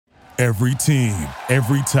Every team,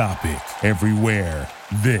 every topic, everywhere.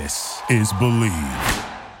 This is Believe.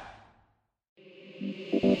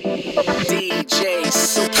 DJ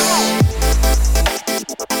Super.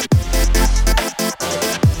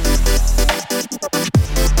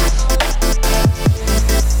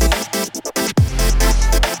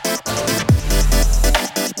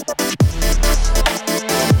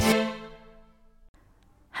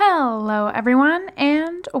 Hello, everyone,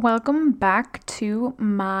 and welcome back to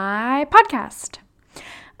my podcast.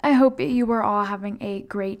 I hope you were all having a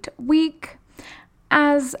great week.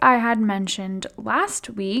 As I had mentioned last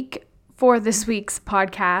week, for this week's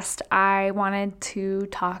podcast, I wanted to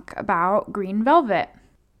talk about Green Velvet.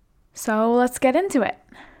 So let's get into it.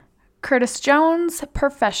 Curtis Jones,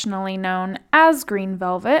 professionally known as Green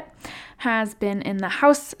Velvet, has been in the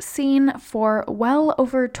house scene for well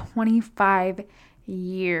over 25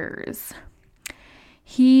 years.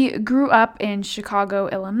 He grew up in Chicago,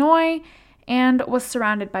 Illinois, and was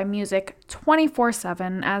surrounded by music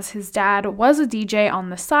 24/7 as his dad was a DJ on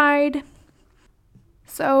the side.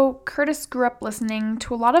 So Curtis grew up listening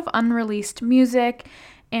to a lot of unreleased music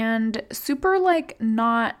and super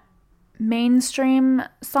not mainstream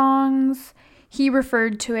songs. He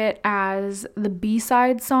referred to it as the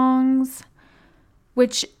B-side songs,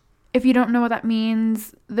 which, if you don't know what that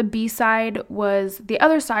means, the B-side was the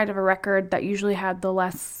other side of a record that usually had the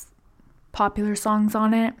less popular songs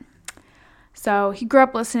on it. So he grew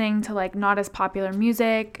up listening to not as popular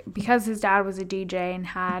music because his dad was a DJ and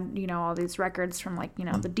had, all these records from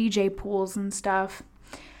the DJ pools and stuff.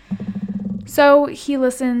 So he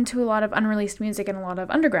listened to a lot of unreleased music and a lot of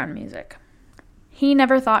underground music. He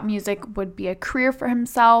never thought music would be a career for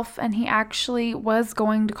himself, and he actually was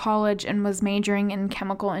going to college and was majoring in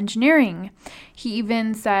chemical engineering. He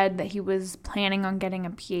even said that he was planning on getting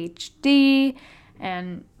a PhD,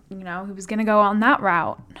 and, he was going to go on that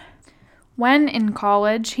route. When in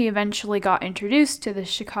college, he eventually got introduced to the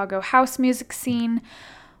Chicago house music scene,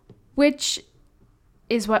 which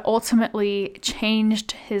is what ultimately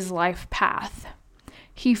changed his life path.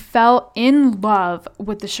 He fell in love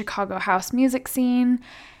with the Chicago house music scene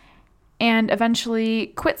and eventually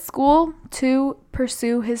quit school to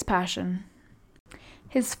pursue his passion.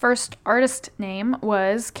 His first artist name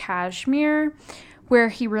was Kashmir, where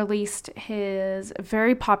he released his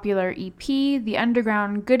very popular EP, the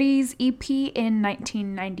Underground Goodies EP, in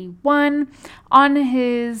 1991 on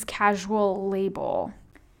his Casual label.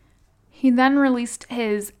 He then released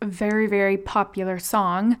his very, very popular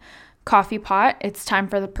song, Coffee Pot, It's Time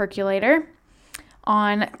for the Percolator,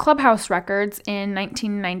 on Clubhouse Records in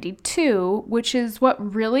 1992, which is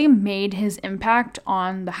what really made his impact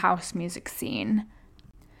on the house music scene.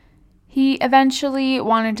 He eventually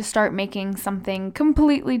wanted to start making something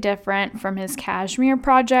completely different from his Kashmir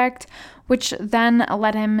project, which then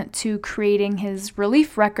led him to creating his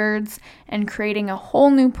Relief Records and creating a whole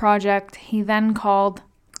new project he then called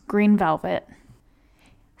Green Velvet.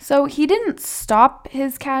 So he didn't stop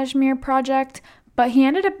his Kashmir project, but he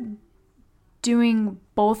ended up doing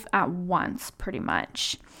both at once, pretty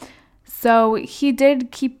much. So he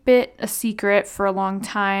did keep it a secret for a long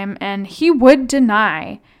time, and he would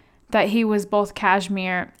deny that he was both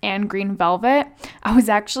Kashmir and Green Velvet. I was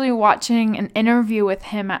actually watching an interview with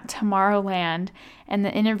him at Tomorrowland, and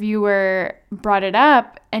the interviewer brought it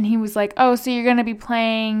up, and he was like, "Oh, so you're going to be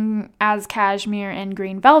playing as Kashmir and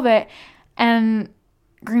Green Velvet?" And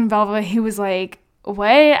Green Velvet, he was like, "What?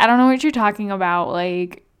 I don't know what you're talking about.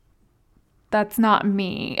 That's not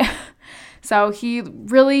me." So he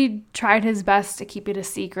really tried his best to keep it a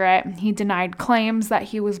secret. He denied claims that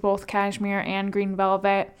he was both Kashmir and Green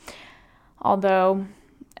Velvet. Although,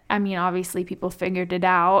 obviously people figured it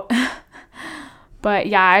out. But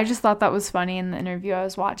yeah, I just thought that was funny in the interview I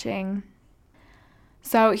was watching.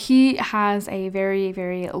 So he has a very,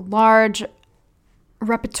 very large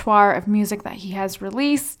repertoire of music that he has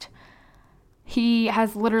released. He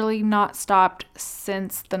has literally not stopped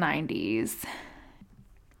since the 90s.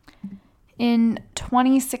 In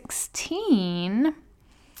 2016,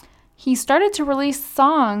 he started to release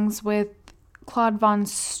songs with Claude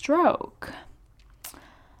VonStroke.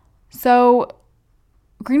 So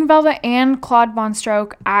Green Velvet and Claude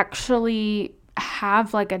VonStroke actually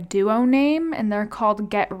have a duo name, and they're called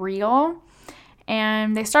Get Real.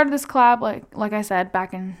 And they started this collab, like I said,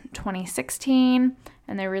 back in 2016,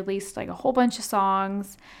 and they released a whole bunch of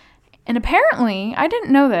songs. And apparently, I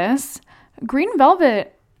didn't know this, Green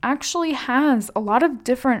Velvet actually has a lot of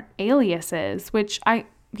different aliases, which I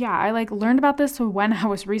learned about this when I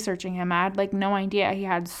was researching him. I had no idea he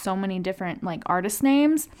had so many different artist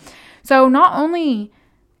names. So not only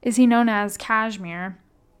is he known as Kashmir,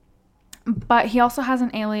 But he also has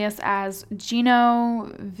an alias as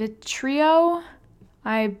Gino Vitrio.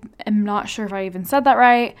 I am not sure if I even said that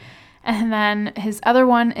right. And then his other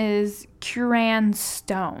one is Curran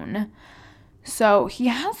Stone. So he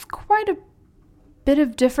has quite a bit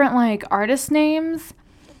of different like artist names.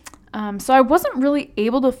 So I wasn't really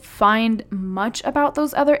able to find much about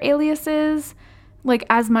those other aliases, like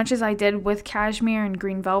as much as I did with Cashmere and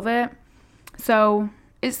Green Velvet. So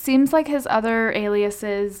it seems like his other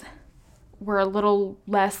aliases were a little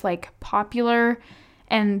less like popular,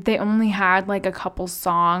 and they only had like a couple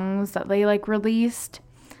songs that they like released.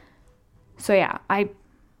 So yeah, it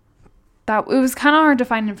was kind of hard to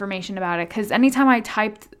find information about it, because anytime I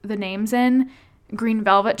typed the names in, Green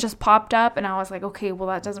Velvet just popped up, and I was like, okay, well,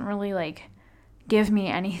 that doesn't really like give me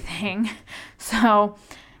anything. So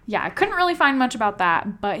yeah, I couldn't really find much about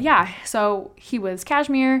that. But yeah, so he was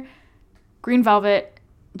Cashmere, Green Velvet,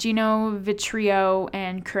 Gino Vitrio,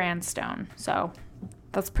 and Curran Stone. So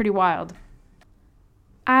that's pretty wild.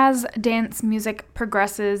 As dance music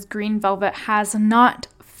progresses, Green Velvet has not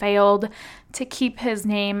failed to keep his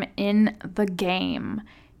name in the game.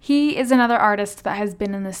 He is another artist that has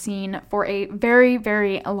been in the scene for a very,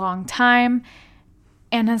 very long time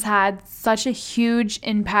and has had such a huge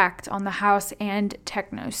impact on the house and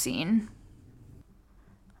techno scene.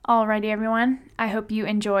 Alrighty, everyone. I hope you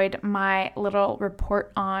enjoyed my little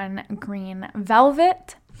report on Green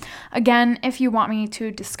Velvet. Again, if you want me to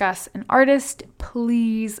discuss an artist,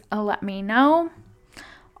 please let me know.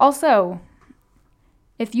 Also,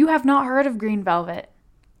 if you have not heard of Green Velvet,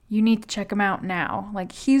 you need to check him out now.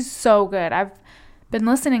 Like, he's so good. I've been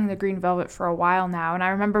listening to Green Velvet for a while now, and I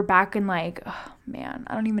remember back in I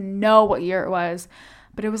don't even know what year it was,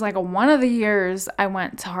 but it was like one of the years I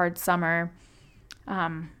went to Hard Summer.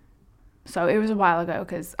 So it was a while ago,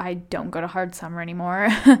 because I don't go to Hard Summer anymore.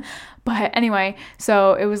 But anyway,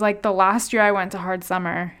 so it was like the last year I went to Hard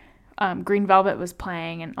Summer. Green Velvet was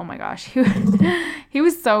playing, and oh my gosh, he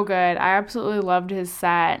was so good. I absolutely loved his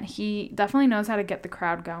set. He definitely knows how to get the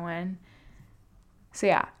crowd going. So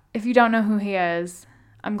yeah, if you don't know who he is,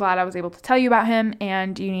 I'm glad I was able to tell you about him,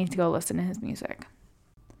 and you need to go listen to his music.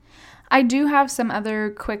 I do have some other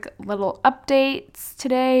quick little updates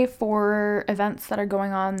today for events that are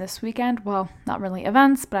going on this weekend. Well, not really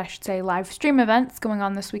events, but I should say live stream events going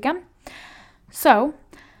on this weekend. So,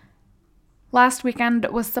 last weekend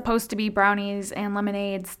was supposed to be Brownies and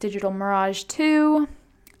Lemonade's Digital Mirage 2.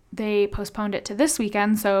 They postponed it to this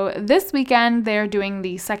weekend. So this weekend, they're doing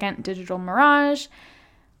the second Digital Mirage.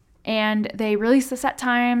 And they released the set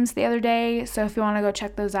times the other day. So if you want to go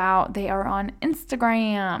check those out, they are on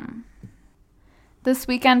Instagram. This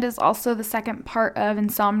weekend is also the second part of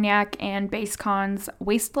Insomniac and BassCon's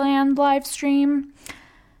Wasteland live stream.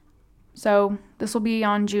 So this will be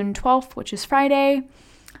on June 12th, which is Friday.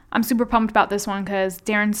 I'm super pumped about this one because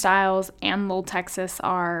Darren Styles and Lil Texas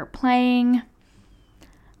are playing.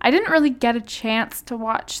 I didn't really get a chance to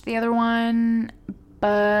watch the other one,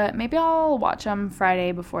 but maybe I'll watch them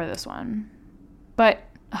Friday before this one. But,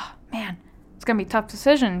 oh man, it's going to be a tough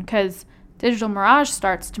decision because Digital Mirage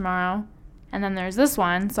starts tomorrow, and then there's this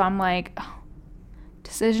one, so I'm like, oh,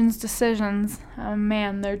 decisions. Oh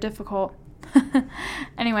man, they're difficult.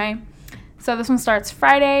 Anyway. So this one starts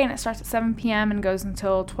Friday, and it starts at 7 p.m. and goes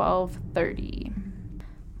until 12:30.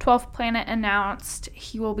 12th Planet announced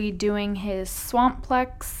he will be doing his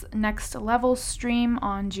Swamplex Next Level stream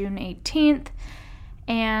on June 18th,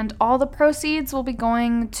 and all the proceeds will be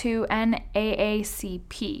going to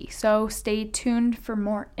NAACP. So stay tuned for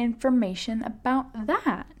more information about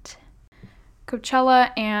that. Coachella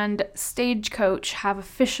and Stagecoach have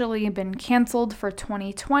officially been canceled for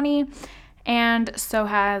 2020. And so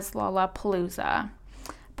has Lollapalooza.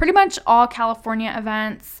 Pretty much all California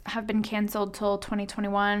events have been canceled till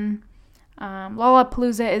 2021.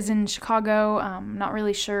 Lollapalooza is in Chicago. Not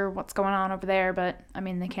really sure what's going on over there, but I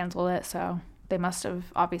mean, they canceled it, so they must have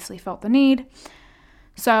obviously felt the need.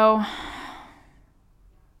 So,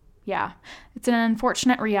 yeah, it's an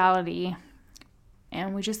unfortunate reality.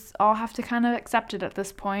 And we just all have to kind of accept it at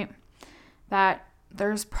this point, that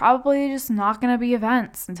there's probably just not going to be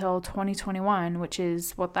events until 2021, which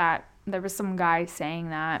is what there was some guy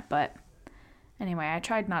saying that, but anyway, I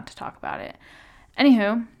tried not to talk about it.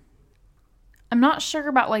 Anywho, I'm not sure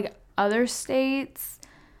about other states,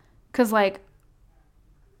 because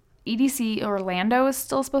EDC Orlando is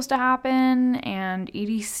still supposed to happen, and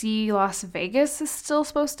EDC Las Vegas is still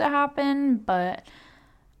supposed to happen, but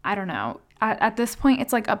I don't know. At this point,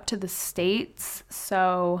 it's up to the states,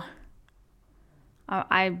 so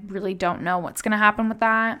I really don't know what's going to happen with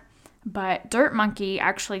that. but Dirt Monkey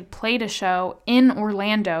actually played a show in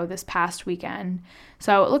Orlando this past weekend.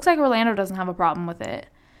 So it looks like Orlando doesn't have a problem with it.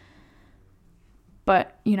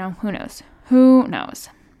 But, who knows? Who knows?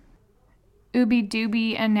 Ooby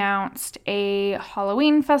Dooby announced a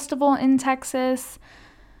Halloween festival in Texas.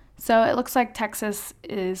 So it looks like Texas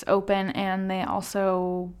is open and they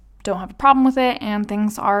also don't have a problem with it and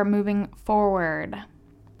things are moving forward.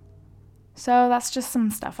 So that's just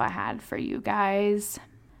some stuff I had for you guys.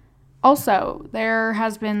 Also, there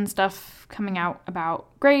has been stuff coming out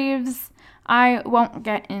about Graves. I won't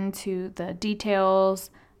get into the details,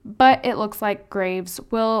 but it looks like Graves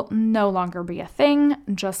will no longer be a thing,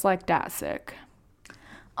 just like Daszak.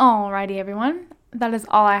 Alrighty, everyone. That is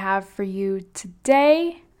all I have for you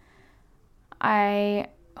today. I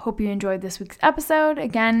hope you enjoyed this week's episode.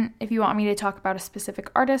 Again, if you want me to talk about a specific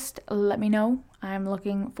artist, let me know. I'm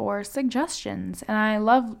looking for suggestions, and I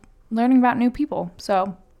love learning about new people.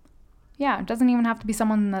 So, yeah, it doesn't even have to be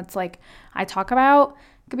someone that's like I talk about.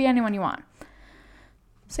 It could be anyone you want.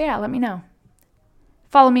 So, yeah, let me know.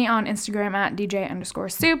 Follow me on Instagram at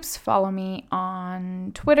DJ_Soups. Follow me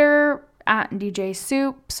on Twitter at DJ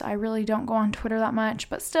Soups. I really don't go on Twitter that much,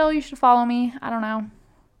 but still, you should follow me. I don't know.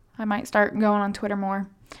 I might start going on Twitter more.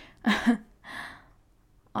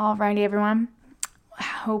 Alrighty, everyone. I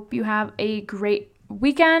hope you have a great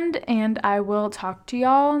weekend, and I will talk to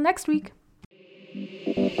y'all next week.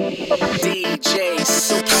 DJ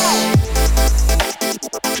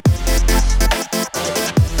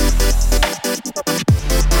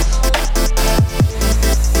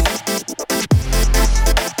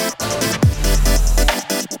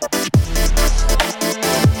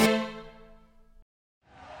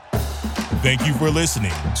Thank you for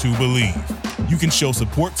listening to Believe. You can show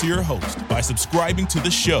support to your host by subscribing to the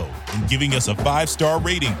show and giving us a 5-star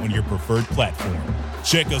rating on your preferred platform.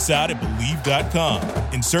 Check us out at Believe.com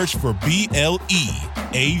and search for BLEAV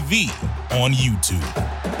on YouTube.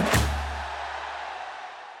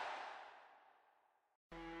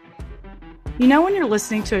 You know when you're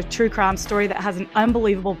listening to a true crime story that has an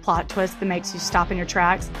unbelievable plot twist that makes you stop in your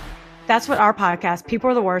tracks? That's what our podcast, People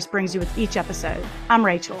Are the Worst, brings you with each episode. I'm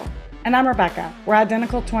Rachel. And I'm Rebecca. We're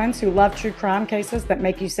identical twins who love true crime cases that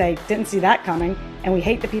make you say, didn't see that coming, and we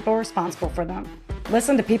hate the people responsible for them.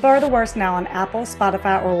 Listen to People Are the Worst now on Apple,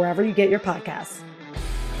 Spotify, or wherever you get your podcasts.